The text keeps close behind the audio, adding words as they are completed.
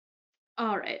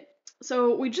All right.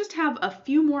 So we just have a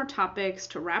few more topics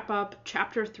to wrap up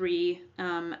chapter 3,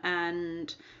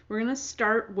 and we're going to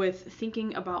start with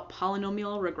thinking about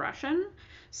polynomial regression.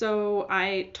 So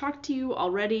I talked to you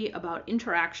already about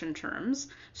interaction terms.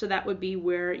 So that would be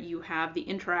where you have the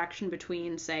interaction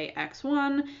between, say,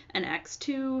 x1 and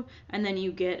x2, and then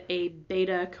you get a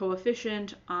beta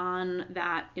coefficient on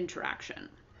that interaction.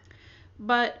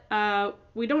 But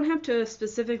we don't have to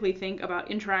specifically think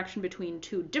about interaction between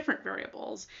two different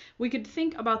variables. We could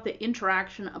think about the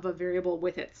interaction of a variable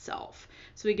with itself.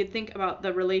 So we could think about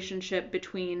the relationship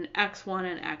between x1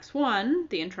 and x1,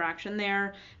 the interaction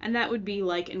there, and that would be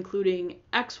like including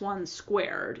x1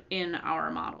 squared in our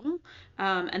model.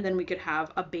 And then we could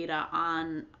have a beta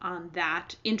on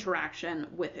that interaction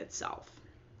with itself.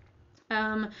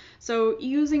 So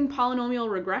using polynomial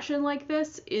regression like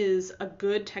this is a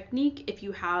good technique if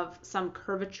you have some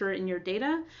curvature in your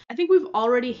data. I think we've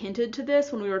already hinted to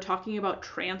this when we were talking about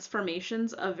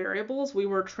transformations of variables. We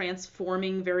were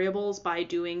transforming variables by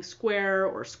doing square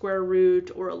or square root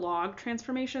or log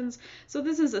transformations. So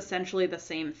this is essentially the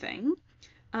same thing.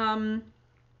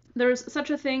 There's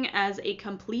such a thing as a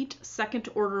complete second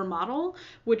order model,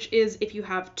 which is if you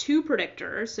have two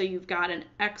predictors, so you've got an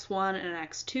x1 and an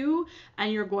x2,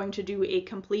 and you're going to do a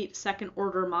complete second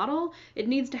order model, it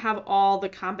needs to have all the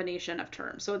combination of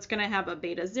terms. So it's going to have a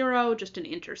beta 0, just an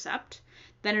intercept.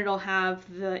 Then it'll have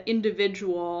the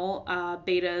individual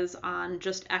betas on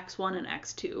just x1 and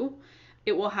x2.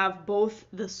 It will have both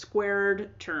the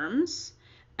squared terms,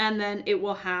 and then it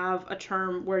will have a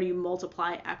term where you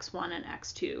multiply x1 and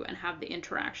x2 and have the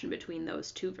interaction between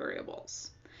those two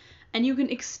variables. And you can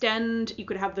extend, you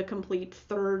could have the complete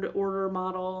third order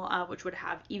model, which would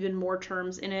have even more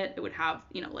terms in it. It would have,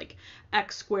 like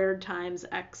x squared times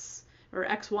x, or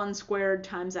x1 squared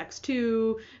times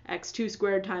x2, x2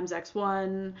 squared times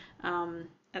x1,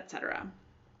 etc.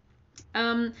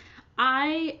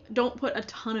 I don't put a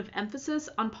ton of emphasis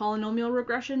on polynomial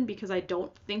regression because I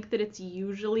don't think that it's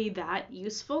usually that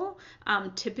useful.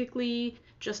 Typically,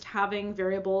 just having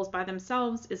variables by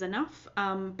themselves is enough,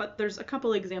 but there's a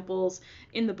couple examples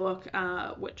in the book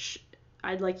which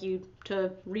I'd like you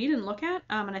to read and look at,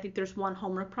 and I think there's one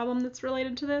homework problem that's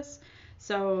related to this.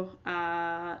 So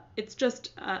it's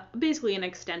just basically an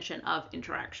extension of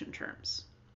interaction terms.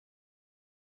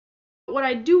 What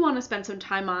I do want to spend some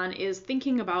time on is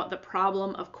thinking about the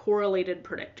problem of correlated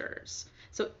predictors.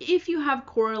 So if you have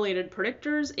correlated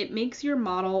predictors, it makes your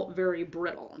model very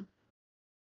brittle.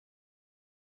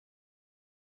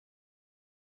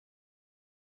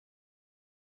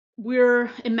 We're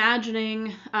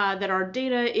imagining that our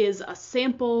data is a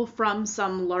sample from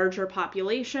some larger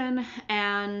population,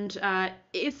 and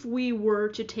if we were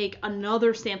to take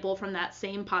another sample from that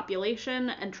same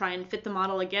population and try and fit the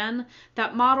model again,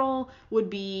 that model would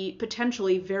be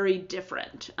potentially very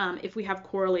different if we have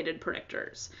correlated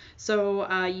predictors.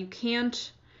 So you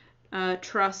can't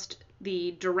trust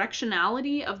the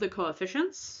directionality of the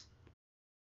coefficients,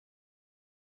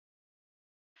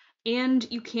 and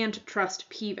you can't trust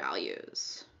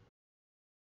p-values.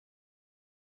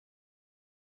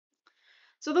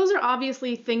 So those are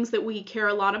obviously things that we care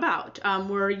a lot about.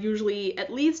 We're usually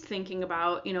at least thinking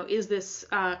about, is this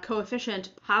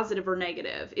coefficient positive or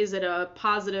negative? Is it a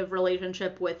positive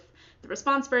relationship with the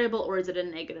response variable, or is it a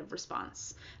negative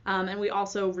response? And we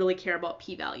also really care about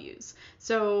p-values.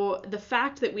 So the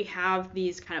fact that we have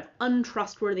these kind of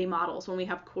untrustworthy models when we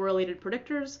have correlated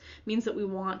predictors means that we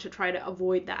want to try to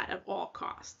avoid that at all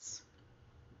costs.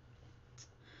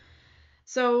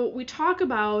 So we talk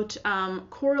about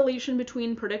correlation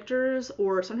between predictors,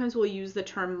 or sometimes we'll use the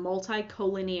term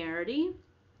multicollinearity.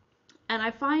 And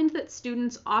I find that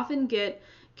students often get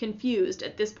confused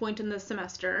at this point in the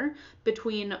semester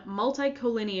between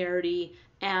multicollinearity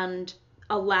and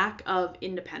a lack of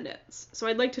independence. So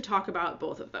I'd like to talk about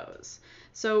both of those.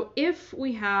 So if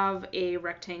we have a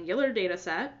rectangular data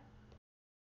set,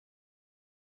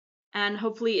 and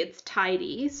hopefully it's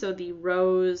tidy, so the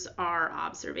rows are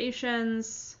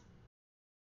observations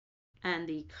and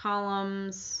the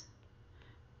columns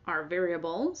are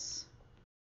variables.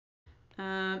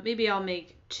 Maybe I'll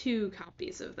make 2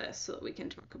 copies of this so that we can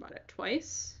talk about it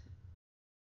twice.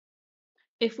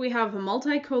 If we have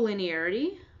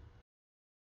multicollinearity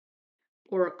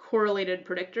or correlated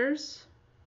predictors,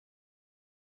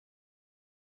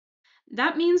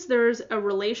 that means there's a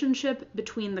relationship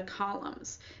between the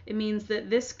columns. It means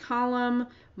that this column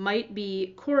might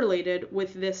be correlated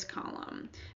with this column.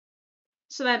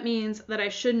 So that means that I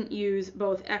shouldn't use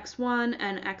both x1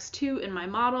 and x2 in my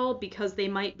model because they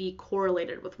might be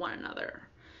correlated with one another.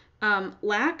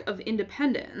 Lack of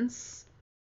independence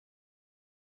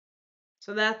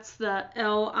So that's the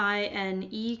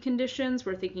LINE conditions.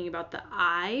 We're thinking about the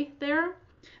I there.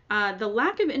 The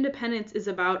lack of independence is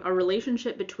about a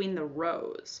relationship between the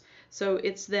rows. So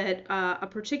it's that a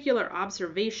particular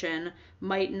observation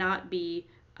might not be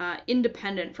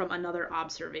independent from another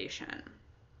observation.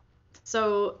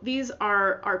 So these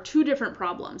are two different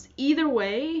problems. Either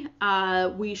way,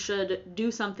 we should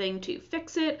do something to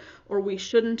fix it, or we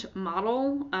shouldn't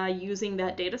model using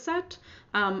that data set,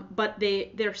 but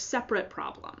they're separate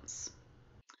problems.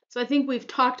 So I think we've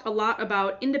talked a lot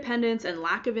about independence and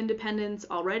lack of independence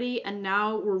already, and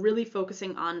now we're really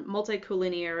focusing on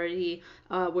multicollinearity,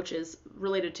 which is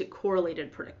related to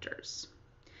correlated predictors.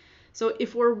 So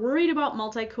if we're worried about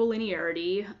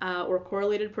multicollinearity or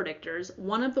correlated predictors,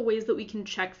 one of the ways that we can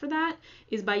check for that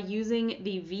is by using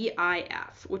the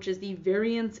VIF, which is the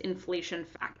Variance Inflation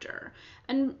Factor.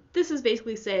 And this is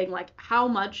basically saying, like, how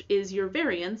much is your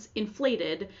variance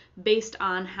inflated based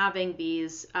on having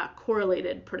these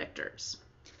correlated predictors.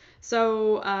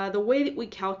 So the way that we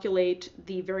calculate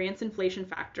the variance inflation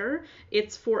factor,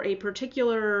 it's for a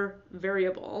particular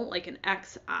variable, like an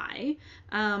xi,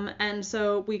 and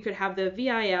so we could have the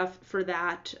VIF for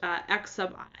that x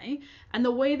sub I, and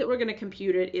the way that we're going to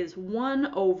compute it is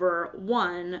 1 over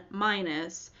 1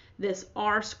 minus this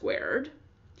r squared,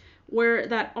 where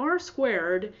that r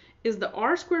squared is the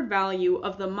r squared value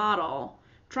of the model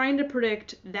trying to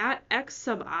predict that x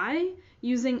sub I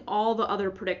using all the other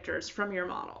predictors from your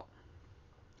model.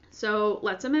 So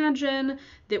let's imagine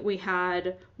that we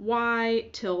had y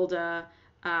tilde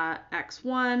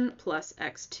x1 plus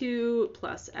x2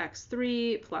 plus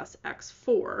x3 plus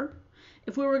x4.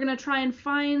 If we were going to try and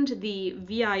find the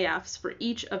VIFs for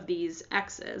each of these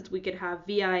x's, we could have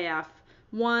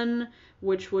VIF1,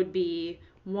 which would be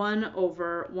 1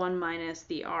 over 1 minus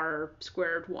the r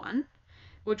squared 1,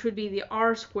 which would be the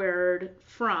r squared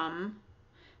from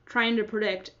trying to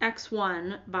predict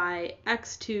x1 by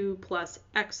x2 plus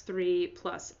x3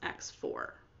 plus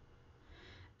x4.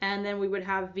 And then we would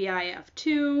have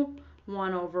VIF2,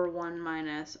 1 over 1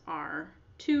 minus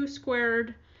r2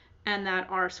 squared, and that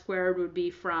r squared would be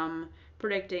from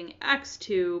predicting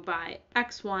x2 by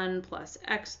x1 plus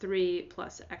x3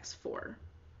 plus x4,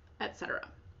 etc.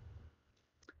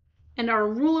 And our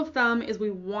rule of thumb is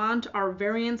we want our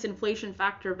variance inflation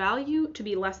factor value to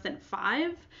be less than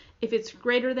 5. If it's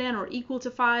greater than or equal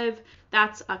to 5,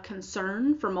 that's a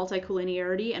concern for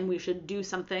multicollinearity, and we should do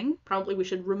something. Probably we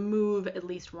should remove at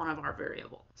least one of our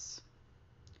variables.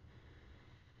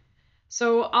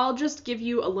 So I'll just give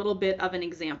you a little bit of an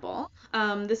example.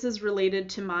 This is related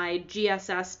to my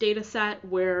GSS data set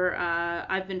where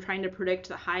I've been trying to predict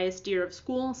the highest year of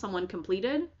school someone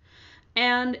completed.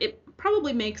 And it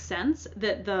probably makes sense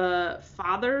that the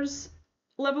father's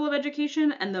level of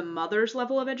education and the mother's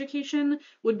level of education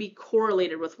would be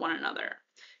correlated with one another.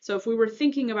 So if we were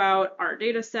thinking about our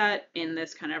data set in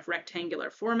this kind of rectangular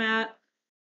format,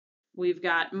 we've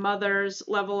got mother's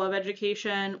level of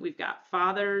education, we've got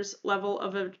father's level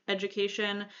of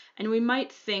education, and we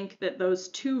might think that those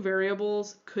two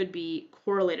variables could be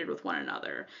correlated with one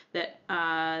another, that,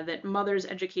 that mother's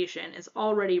education is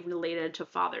already related to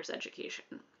father's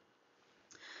education.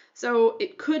 So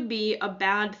it could be a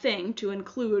bad thing to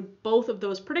include both of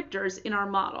those predictors in our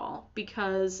model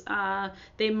because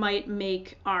they might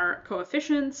make our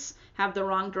coefficients have the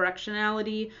wrong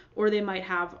directionality, or they might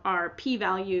have our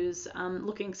p-values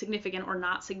looking significant or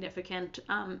not significant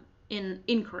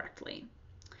incorrectly.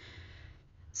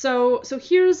 So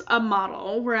here's a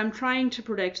model where I'm trying to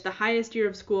predict the highest year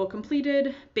of school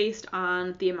completed based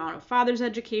on the amount of father's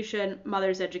education,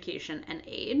 mother's education, and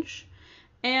age.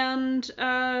 And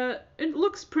it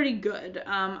looks pretty good.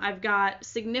 I've got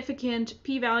significant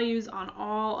p-values on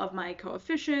all of my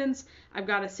coefficients. I've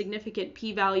got a significant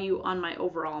p-value on my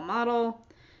overall model.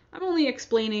 I'm only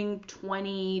explaining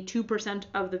 22%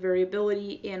 of the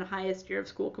variability in highest year of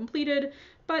school completed,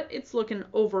 but it's looking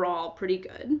overall pretty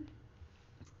good.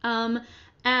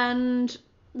 And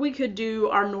we could do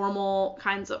our normal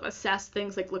kinds of assess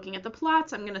things like looking at the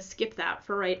plots. I'm going to skip that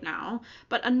for right now.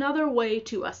 But another way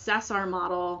to assess our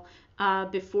model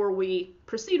before we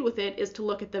proceed with it is to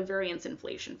look at the variance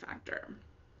inflation factor.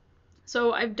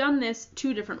 So I've done this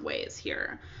two different ways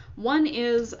here. One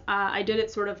is I did it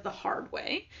sort of the hard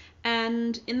way.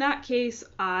 And in that case,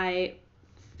 I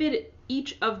fit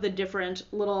each of the different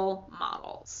little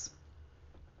models.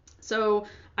 So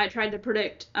I tried to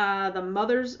predict the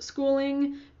mother's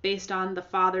schooling based on the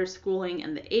father's schooling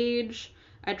and the age.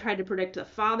 I tried to predict the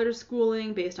father's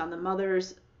schooling based on the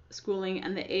mother's schooling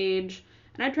and the age.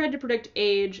 And I tried to predict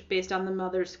age based on the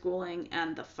mother's schooling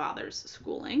and the father's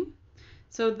schooling.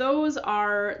 So those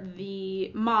are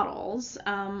the models,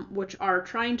 which are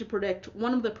trying to predict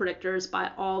one of the predictors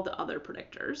by all the other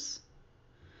predictors.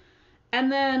 And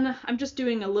then I'm just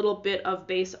doing a little bit of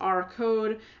base R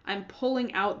code. I'm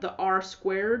pulling out the R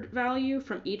squared value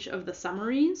from each of the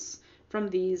summaries from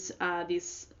these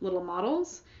little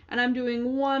models. And I'm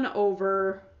doing 1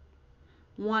 over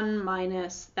 1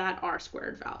 minus that R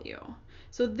squared value.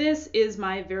 So this is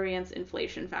my variance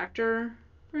inflation factor.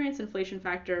 Variance inflation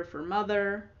factor for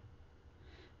mother,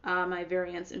 my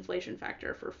variance inflation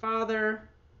factor for father,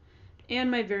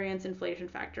 and my variance inflation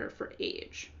factor for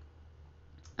age.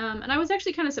 And I was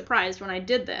actually kind of surprised when I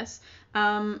did this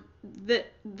that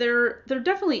there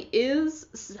definitely is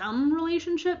some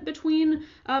relationship between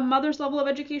mother's level of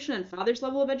education and father's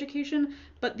level of education,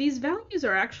 but these values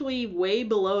are actually way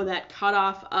below that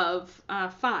cutoff of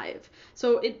 5.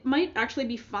 So it might actually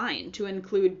be fine to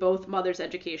include both mother's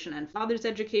education and father's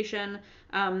education.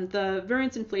 The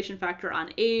variance inflation factor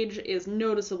on age is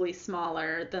noticeably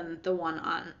smaller than the one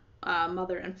on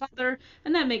mother and father,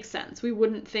 and that makes sense. We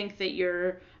wouldn't think that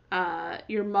your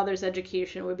mother's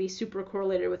education would be super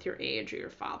correlated with your age or your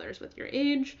father's with your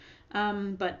age,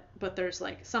 but there's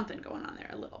like something going on there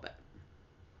a little bit.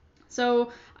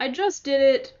 So I just did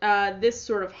it this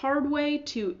sort of hard way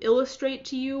to illustrate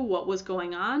to you what was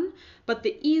going on, but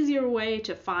the easier way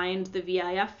to find the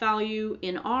VIF value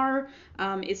in R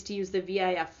is to use the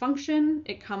VIF function.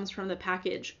 It comes from the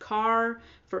package car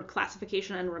for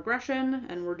classification and regression,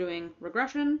 and we're doing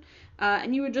regression.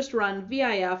 And you would just run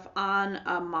VIF on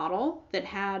a model that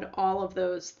had all of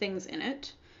those things in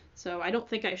it. So I don't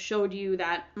think I showed you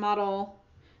that model,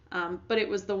 but it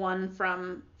was the one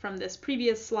from this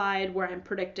previous slide where I'm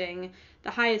predicting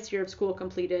the highest year of school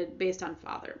completed based on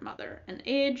father, mother, and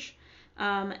age.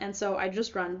 And so I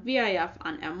just run VIF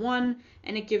on M1,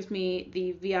 and it gives me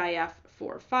the VIF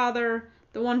for father,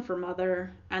 the one for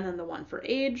mother, and then the one for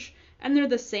age. And they're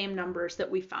the same numbers that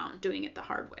we found doing it the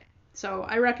hard way. So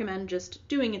I recommend just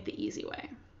doing it the easy way.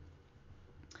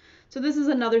 So this is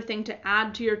another thing to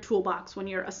add to your toolbox when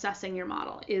you're assessing your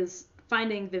model, is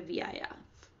finding the VIF.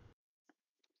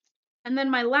 And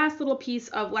then my last little piece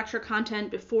of lecture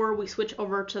content before we switch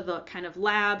over to the kind of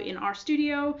lab in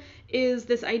RStudio is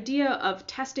this idea of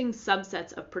testing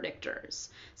subsets of predictors.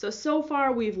 So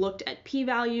far we've looked at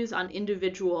p-values on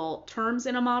individual terms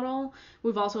in a model.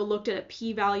 We've also looked at a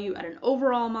p-value at an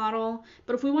overall model.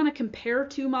 But if we want to compare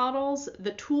two models,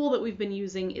 the tool that we've been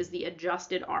using is the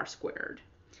adjusted R-squared.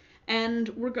 And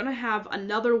we're going to have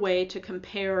another way to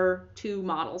compare two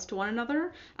models to one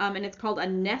another, and it's called a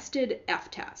nested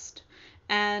F-test.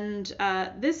 And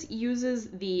this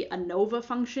uses the ANOVA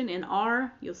function in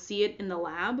R. You'll see it in the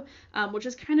lab, which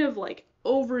is kind of like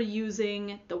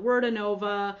overusing the word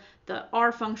ANOVA, the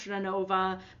R function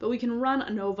ANOVA, but we can run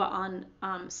ANOVA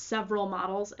on several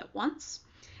models at once.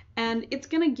 And it's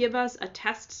going to give us a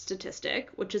test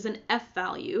statistic, which is an F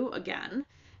value again.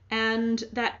 And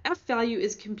that F value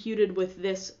is computed with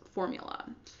this formula.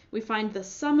 We find the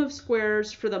sum of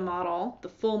squares for the model, the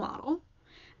full model,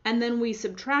 and then we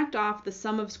subtract off the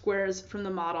sum of squares from the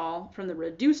model, from the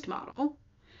reduced model,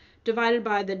 divided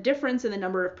by the difference in the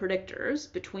number of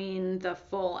predictors between the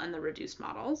full and the reduced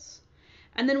models.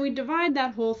 And then we divide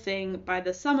that whole thing by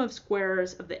the sum of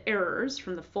squares of the errors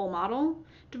from the full model,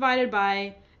 divided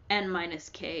by n minus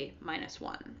k minus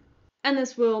 1. And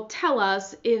this will tell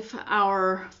us if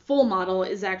our full model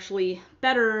is actually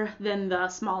better than the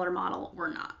smaller model or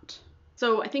not.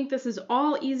 So I think this is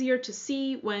all easier to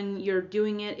see when you're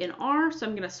doing it in R, so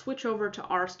I'm going to switch over to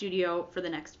RStudio for the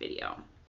next video.